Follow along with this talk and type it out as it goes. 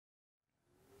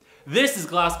This is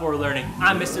Glassboard Learning.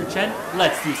 I'm Mr. Chen.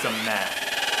 Let's do some math.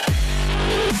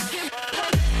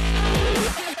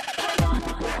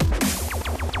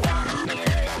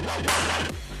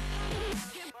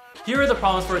 Here are the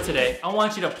problems for today. I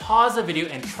want you to pause the video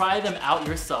and try them out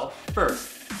yourself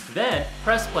first. Then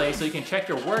press play so you can check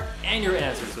your work and your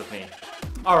answers with me.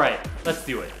 Alright, let's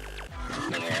do it.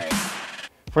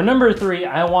 For number 3,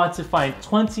 I want to find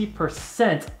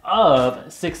 20%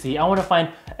 of 60. I want to find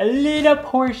a little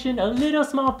portion, a little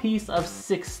small piece of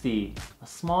 60. A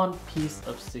small piece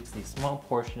of 60, small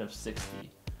portion of 60.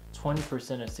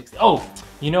 20% of 60. Oh,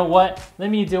 you know what? Let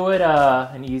me do it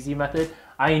an easy method.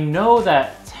 I know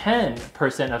that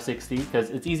 10% of 60,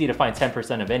 because it's easy to find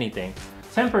 10% of anything.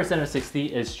 10% of 60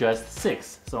 is just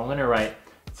 6. So I'm going to write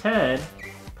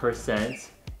 10%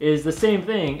 is the same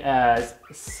thing as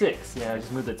 6. Yeah, I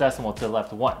just move the decimal to the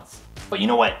left once. But you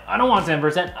know what? I don't want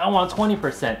 10%, I want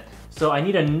 20%. So I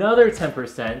need another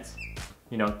 10%,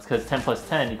 you know, because 10 plus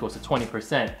 10 equals to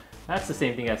 20%. That's the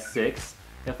same thing as 6.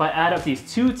 If I add up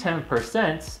these two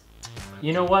 10%,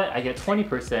 you know what? I get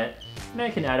 20%, and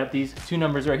I can add up these two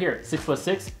numbers right here. 6 plus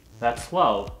 6, that's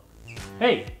 12.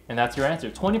 Hey, and that's your answer.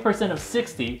 20% of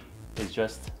 60 is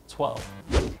just 12.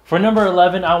 For number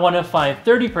 11, I want to find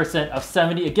 30% of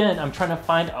 70. Again, I'm trying to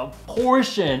find a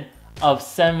portion of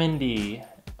 70.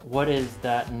 What is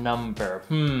that number?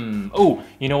 Oh,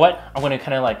 you know what? I'm going to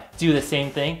kind of like do the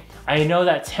same thing. I know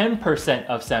that 10%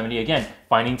 of 70, again,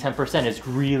 finding 10% is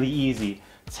really easy.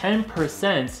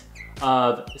 10%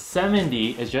 of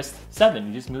 70 is just 7.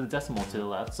 You just move the decimal to the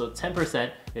left. So 10%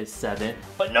 is 7.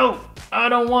 But no, I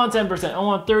don't want 10%. I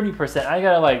want 30%. I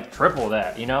gotta like triple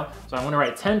that, you know? So I'm gonna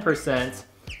write 10%.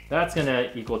 That's gonna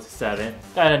equal to 7.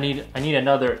 I need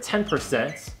another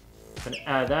 10%. I'm gonna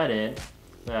add that in.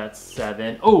 That's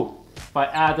 7. Oh, if I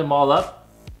add them all up,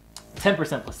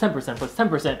 10% plus 10% plus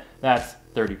 10%, that's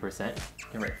 30%. You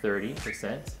can write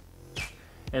 30%.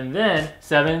 And then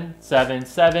 7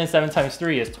 times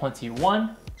 3 is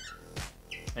 21.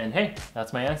 And hey,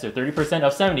 that's my answer. 30%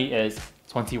 of 70 is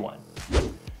 21.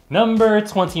 Number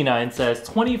 29 says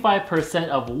 25%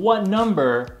 of what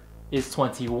number is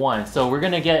 21? So we're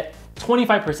gonna get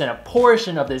 25%, a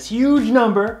portion of this huge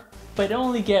number, but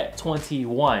only get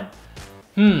 21.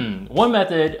 One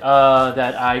method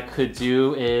that I could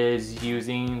do is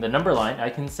using the number line. I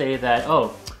can say that,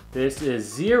 oh, this is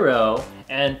 0,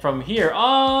 and from here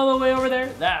all the way over there,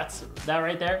 that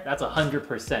right there, that's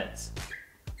 100%.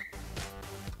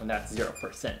 And that's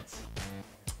 0%.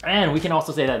 And we can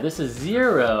also say that this is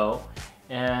 0,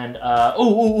 and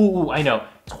I know,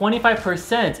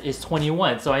 25% is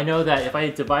 21. So I know that if I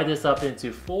divide this up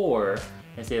into 4,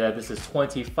 and say that this is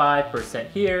 25%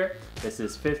 here, this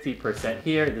is 50%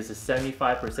 here, this is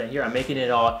 75% here, I'm making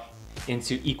it all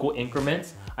into equal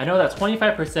increments. I know that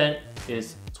 25%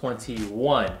 is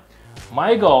 21.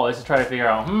 My goal is to try to figure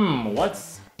out,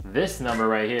 what's this number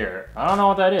right here? I don't know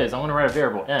what that is. I'm gonna write a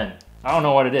variable, n. I don't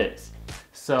know what it is.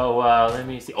 So let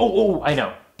me see. I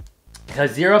know.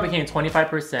 Because 0 became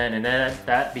 25%, and then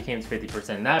that became 50%,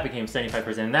 and that became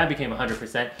 75%, and that became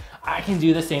 100%. I can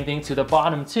do the same thing to the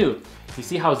bottom too. You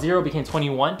see how 0 became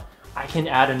 21? I can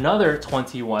add another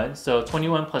 21. So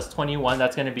 21 plus 21,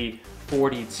 that's gonna be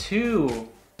 42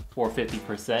 for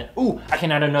 50%. Ooh, I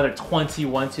can add another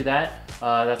 21 to that.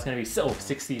 That's gonna be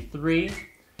 63.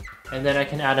 And then I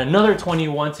can add another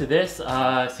 21 to this.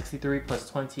 63 plus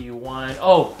 21.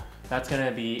 Oh, that's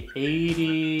gonna be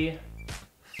 84.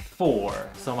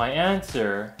 So my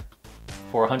answer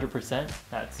for 100%,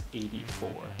 that's 84.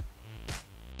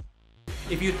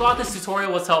 If you thought this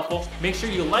tutorial was helpful, make sure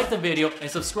you like the video and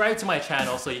subscribe to my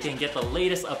channel so you can get the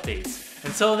latest updates.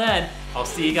 Until then, I'll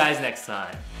see you guys next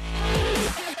time.